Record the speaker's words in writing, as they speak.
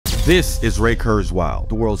This is Ray Kurzweil,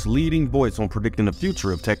 the world's leading voice on predicting the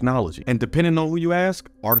future of technology. And depending on who you ask,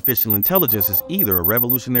 artificial intelligence is either a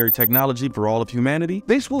revolutionary technology for all of humanity.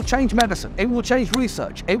 This will change medicine, it will change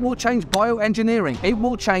research, it will change bioengineering, it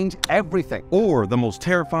will change everything. Or the most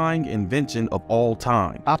terrifying invention of all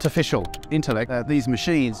time. Artificial intellect, these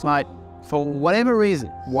machines might, for whatever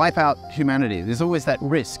reason, wipe out humanity. There's always that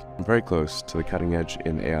risk. I'm very close to the cutting edge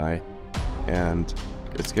in AI, and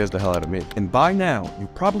it scares the hell out of me. And by now, you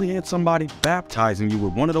probably had somebody baptizing you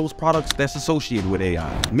with one of those products that's associated with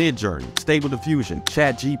AI. Midjourney, Stable Diffusion,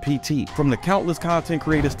 Chat GPT. From the countless content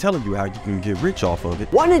creators telling you how you can get rich off of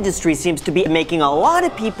it. One industry seems to be making a lot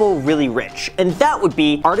of people really rich, and that would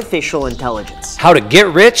be artificial intelligence. How to get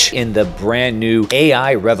rich in the brand new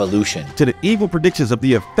AI revolution. To the evil predictions of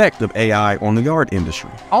the effect of AI on the art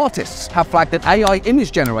industry. Artists have flagged that AI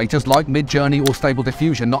image generators like Midjourney or Stable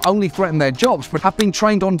Diffusion not only threaten their jobs, but have been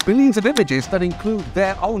trained on billions of images that include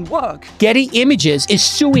their own work. Getty Images is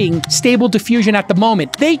suing Stable Diffusion at the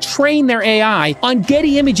moment. They train their AI on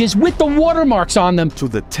Getty Images with the watermarks on them. To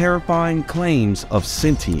the terrifying claims of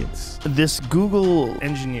sentience. This Google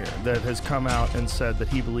engineer that has come out and said that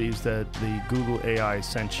he believes that the Google A.I. is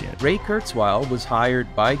sentient. Ray Kurzweil was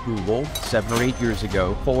hired by Google 7 or 8 years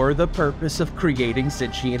ago for the purpose of creating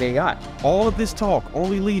sentient AI. All of this talk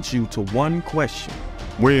only leads you to one question.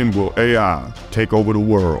 When will AI take over the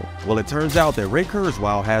world? Well, it turns out that Ray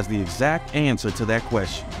Kurzweil has the exact answer to that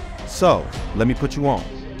question. So, let me put you on.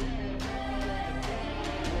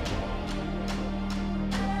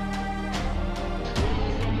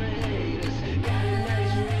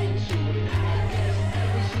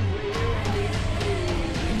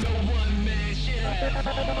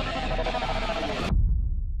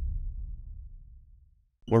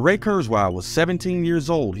 When Ray Kurzweil was 17 years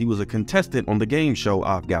old, he was a contestant on the game show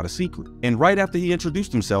I've Got a Secret. And right after he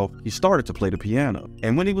introduced himself, he started to play the piano.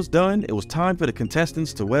 And when he was done, it was time for the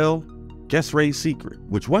contestants to, well, guess Ray's secret,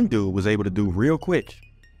 which one dude was able to do real quick.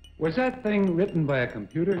 Was that thing written by a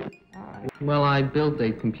computer? Well, I built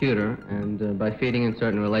a computer, and by feeding in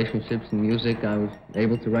certain relationships in music, I was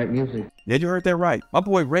able to write music. Yeah, you heard that right. My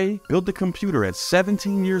boy Ray built the computer at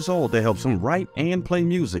 17 years old that helps him write and play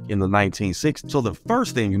music in the 1960s. So the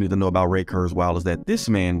first thing you need to know about Ray Kurzweil is that this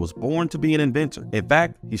man was born to be an inventor. In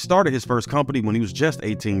fact, he started his first company when he was just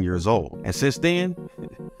 18 years old. And since then,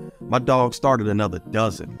 my dog started another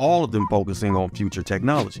dozen, all of them focusing on future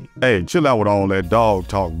technology. Hey, chill out with all that dog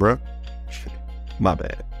talk, bruh. My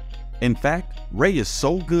bad. In fact, Ray is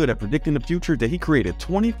so good at predicting the future that he created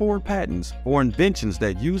 24 patents for inventions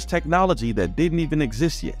that use technology that didn't even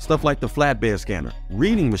exist yet. Stuff like the flatbed scanner,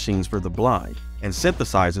 reading machines for the blind, and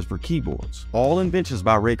synthesizers for keyboards. All inventions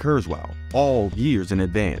by Ray Kurzweil, all years in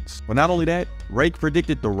advance. But not only that, Ray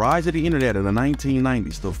predicted the rise of the internet in the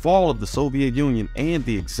 1990s, the fall of the Soviet Union, and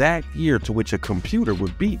the exact year to which a computer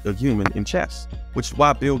would beat a human in chess. Which is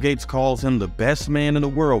why Bill Gates calls him the best man in the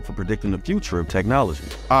world for predicting the future of technology.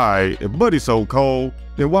 Alright, if Buddy's so cold,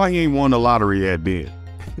 then why he ain't won the lottery yet then?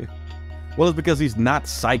 Well, it's because he's not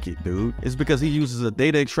psychic, dude. It's because he uses a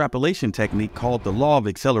data extrapolation technique called the law of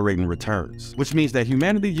accelerating returns, which means that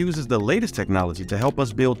humanity uses the latest technology to help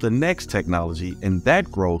us build the next technology, and that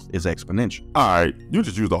growth is exponential. Alright, you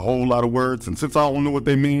just used a whole lot of words, and since I don't know what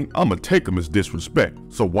they mean, I'ma take them as disrespect.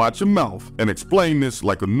 So watch your mouth and explain this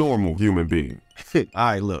like a normal human being.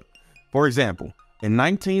 Alright, look. For example, in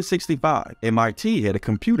 1965, MIT had a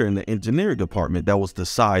computer in the engineering department that was the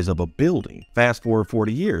size of a building. Fast forward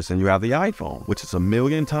 40 years and you have the iPhone, which is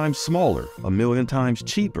 1,000,000 times smaller, 1,000,000 times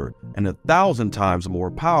cheaper, and 1,000 times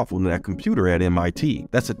more powerful than that computer at MIT.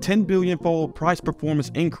 That's a 10 billion-fold price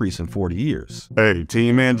performance increase in 40 years. Hey,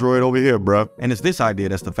 Team Android over here, bruh. And it's this idea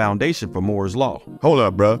that's the foundation for Moore's Law. Hold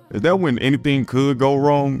up, bruh. Is that when anything could go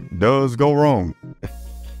wrong, does go wrong?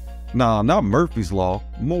 Nah, not Murphy's Law,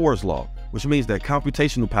 Moore's Law, which means that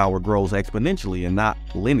computational power grows exponentially and not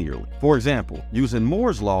linearly. For example, using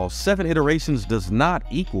Moore's Law, 7 iterations does not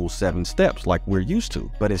equal 7 steps like we're used to,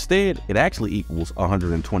 but instead, it actually equals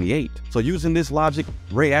 128. So using this logic,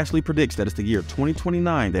 Ray actually predicts that it's the year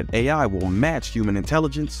 2029 that AI will match human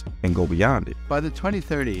intelligence and go beyond it. By the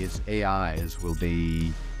 2030s, AIs will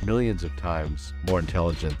be millions of times more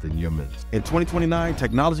intelligent than humans. In 2029,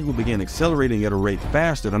 technology will begin accelerating at a rate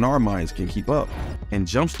faster than our minds can keep up, and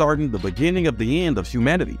jumpstarting the beginning of the end of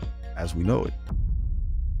humanity as we know it.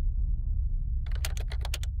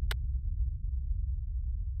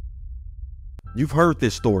 You've heard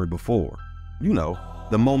this story before. You know,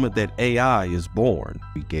 the moment that AI is born.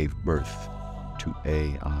 We gave birth to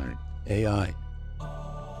AI. AI.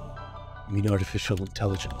 You mean artificial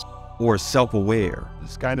intelligence? Or self-aware.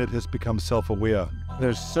 Skynet has become self-aware.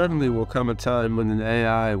 There certainly will come a time when an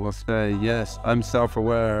AI will say, yes, I'm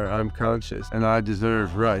self-aware, I'm conscious, and I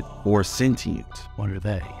deserve rights. Or sentient. What are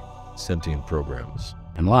they? Sentient programs.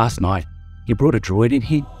 And last night, you brought a droid in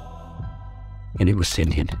here, and it was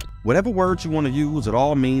sentient. Whatever words you want to use, it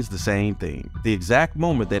all means the same thing. The exact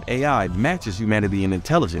moment that AI matches humanity in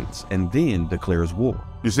intelligence and then declares war.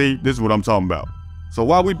 You see, this is what I'm talking about. So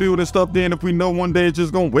why we building stuff then if we know one day it's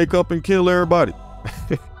just gonna wake up and kill everybody?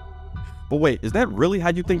 But wait, is that really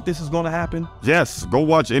how you think this is gonna happen? Yes, go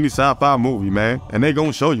watch any sci-fi movie, man, and they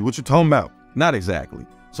gonna show you what you're talking about. Not exactly.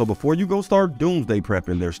 So before you go start doomsday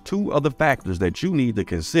prepping, there's two other factors that you need to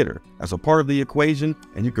consider as a part of the equation,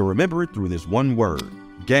 and you can remember it through this one word: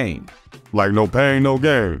 game. Like no pain, no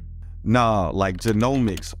gain. Nah, like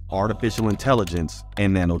genomics, artificial intelligence,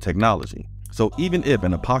 and nanotechnology. So even if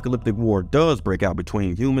an apocalyptic war does break out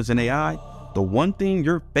between humans and AI, the one thing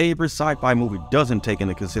your favorite sci-fi movie doesn't take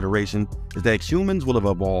into consideration is that humans will have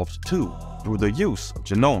evolved too, through the use of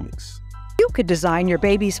genomics. You could design your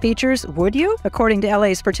baby's features, would you? According to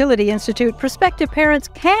LA's Fertility Institute, prospective parents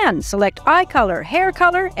can select eye color, hair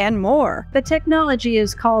color, and more. The technology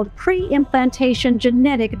is called pre-implantation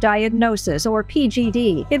genetic diagnosis, or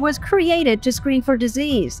PGD. It was created to screen for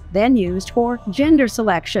disease, then used for gender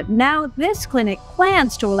selection. Now this clinic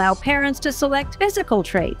plans to allow parents to select physical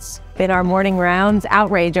traits. In our morning rounds,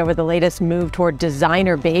 outrage over the latest move toward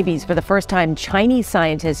designer babies. For the first time, Chinese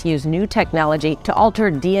scientists use new technology to alter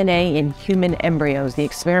DNA in human embryos. The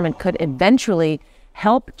experiment could eventually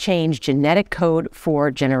help change genetic code for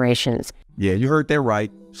generations. Yeah, you heard that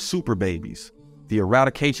right. Super babies. The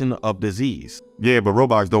eradication of disease. Yeah, but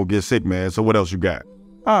robots don't get sick, man, so what else you got?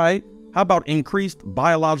 All right, how about increased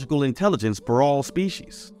biological intelligence for all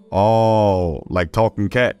species? Oh, like talking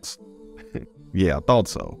cats. Yeah, I thought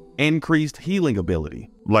so. Increased healing ability.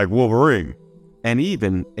 Like Wolverine. And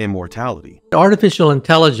even immortality. Artificial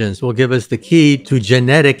intelligence will give us the key to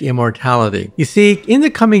genetic immortality. You see, in the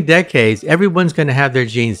coming decades, everyone's going to have their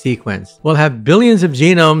gene sequenced. We'll have billions of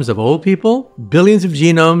genomes of old people, billions of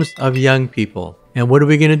genomes of young people. And what are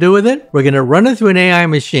we going to do with it? We're going to run it through an AI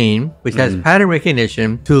machine, which has pattern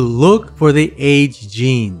recognition, to look for the age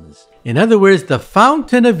genes. In other words, the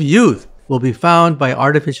fountain of youth will be found by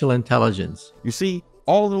artificial intelligence. You see,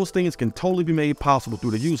 all of those things can totally be made possible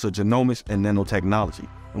through the use of genomics and nanotechnology.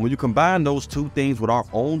 And when you combine those two things with our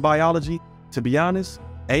own biology, to be honest,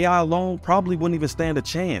 AI alone probably wouldn't even stand a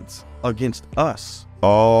chance against us.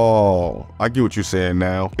 Oh, I get what you're saying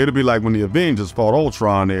now. It'll be like when the Avengers fought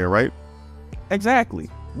Ultron there, right? Exactly.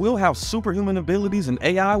 We'll have superhuman abilities and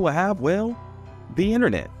AI will have, well, the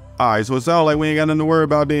internet. All right, so it sounds like we ain't got nothing to worry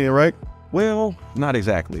about then, right? Well, not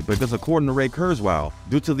exactly, because according to Ray Kurzweil,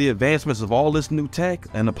 due to the advancements of all this new tech,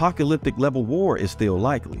 an apocalyptic level war is still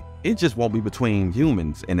likely. It just won't be between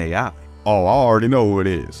humans and AI. Oh, I already know who it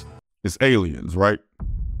is. It's aliens, right?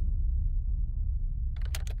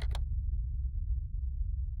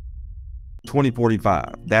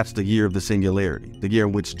 "2045, that's the year of the singularity, the year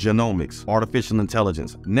in which genomics, artificial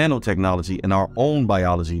intelligence, nanotechnology, and our own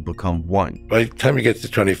biology become one." By the time we get to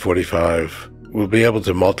 2045, we'll be able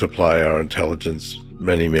to multiply our intelligence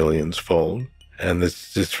many millions fold. And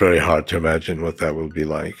it's just very hard to imagine what that will be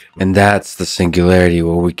like. And that's the singularity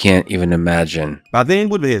where we can't even imagine. By then,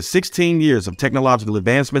 we'll have 16 years of technological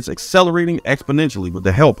advancements accelerating exponentially with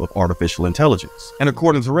the help of artificial intelligence. And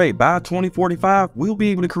according to Ray, by 2045, we'll be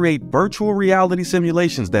able to create virtual reality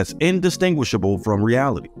simulations that's indistinguishable from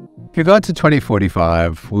reality. If you go to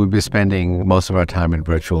 2045, we'll be spending most of our time in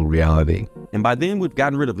virtual reality. And by then, we've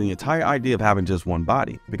gotten rid of the entire idea of having just one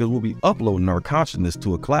body, because we'll be uploading our consciousness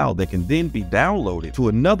to a cloud that can then be downloaded to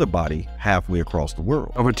another body halfway across the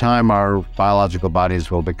world. Over time, our biological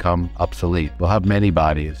bodies will become obsolete. We'll have many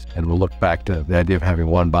bodies, and we'll look back to the idea of having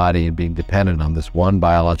one body and being dependent on this one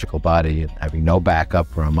biological body and having no backup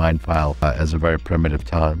for a mind file as a very primitive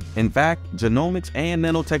time. In fact, genomics and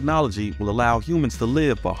nanotechnology will allow humans to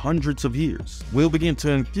live for hundreds of years. We'll begin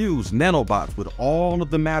to infuse nanobots with all of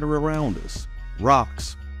the matter around us.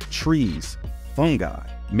 Rocks, trees, fungi,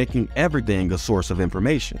 making everything a source of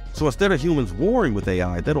information. So instead of humans warring with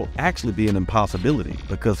AI, that'll actually be an impossibility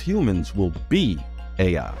because humans will be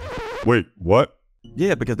AI. Wait, what?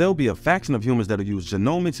 Yeah, because there'll be a faction of humans that'll use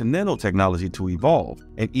genomics and nanotechnology to evolve,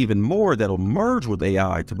 and even more that'll merge with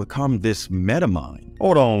AI to become this metamind.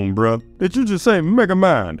 Hold on, bruh. Did you just say mega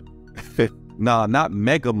mind? Nah, not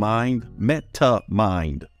mega mind, meta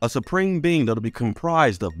mind. A supreme being that'll be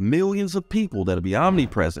comprised of millions of people that'll be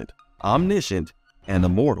omnipresent, omniscient, and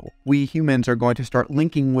immortal. We humans are going to start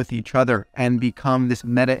linking with each other and become this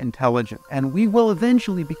meta-intelligence. And we will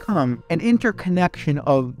eventually become an interconnection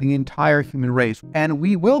of the entire human race. And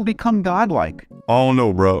we will become godlike. I don't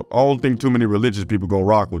know, bro. I don't think too many religious people gonna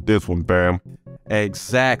rock with this one, fam.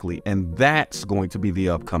 Exactly, and that's going to be the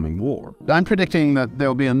upcoming war. I'm predicting that there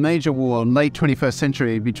will be a major war in late 21st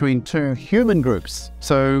century between two human groups.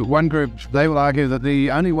 So one group, they will argue that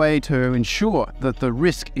the only way to ensure that the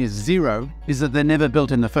risk is zero is that they're never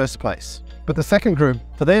built in the first place. But the second group,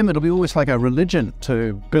 for them, it'll be almost like a religion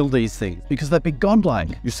to build these things because they'd be godlike.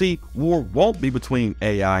 You see, war won't be between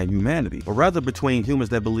AI and humanity, but rather between humans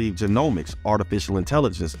that believe genomics, artificial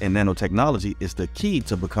intelligence, and nanotechnology is the key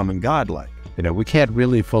to becoming godlike. You know, we can't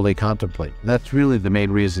really fully contemplate. That's really the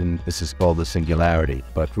main reason this is called the singularity.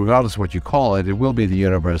 But regardless of what you call it, it will be the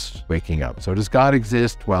universe waking up. So does God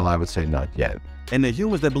exist? Well, I would say not yet. And the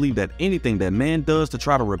humans that believe that anything that man does to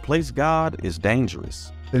try to replace God is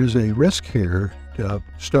dangerous. There's a risk here of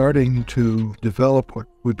starting to develop what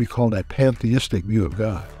would be called a pantheistic view of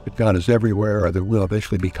God. That God is everywhere, or that we'll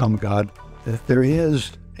eventually become God. That there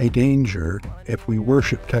is a danger if we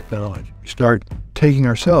worship technology. We start taking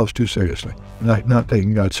ourselves too seriously, not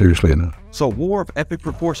taking God seriously enough. So war of epic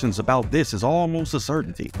proportions about this is almost a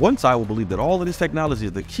certainty. One side will believe that all of this technology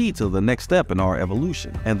is the key to the next step in our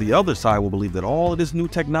evolution, and the other side will believe that all of this new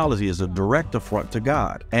technology is a direct affront to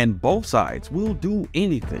God, and both sides will do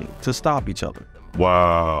anything to stop each other.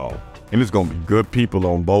 Wow. And it's gonna be good people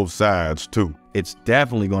on both sides too. It's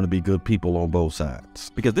definitely going to be good people on both sides,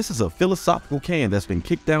 because this is a philosophical can that's been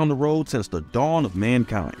kicked down the road since the dawn of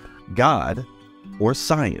mankind. God or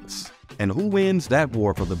science? And who wins that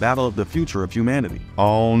war for the battle of the future of humanity? I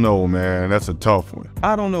don't know, man. That's a tough one.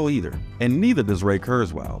 I don't know either. And neither does Ray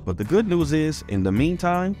Kurzweil. But the good news is, in the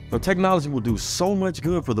meantime, the technology will do so much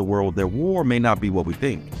good for the world that war may not be what we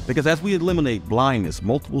think. Because as we eliminate blindness,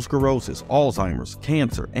 multiple sclerosis, Alzheimer's,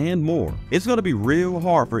 cancer, and more, it's going to be real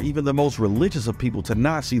hard for even the most religious of people to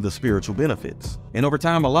not see the spiritual benefits. And over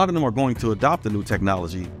time, a lot of them are going to adopt the new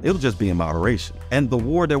technology. It'll just be in moderation. And the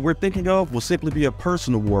war that we're thinking of will simply be a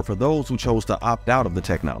personal war for those who chose to opt out of the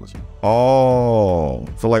technology. Oh,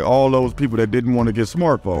 so like all those people that didn't want to get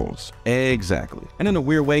smartphones. Exactly. And in a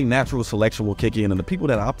weird way, natural selection will kick in, and the people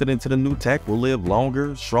that opted into the new tech will live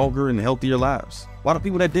longer, stronger, and healthier lives, while the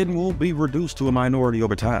people that didn't will be reduced to a minority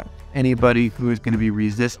over time. Anybody who is going to be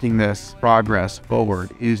resisting this progress forward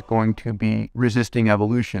is going to be resisting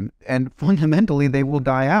evolution, and fundamentally they will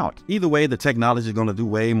die out. Either way, the technology is going to do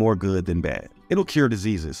way more good than bad. It'll cure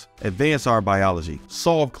diseases, advance our biology,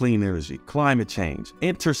 solve clean energy, climate change,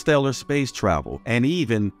 interstellar space travel, and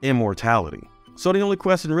even immortality. So the only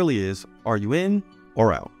question really is, are you in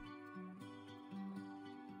or out?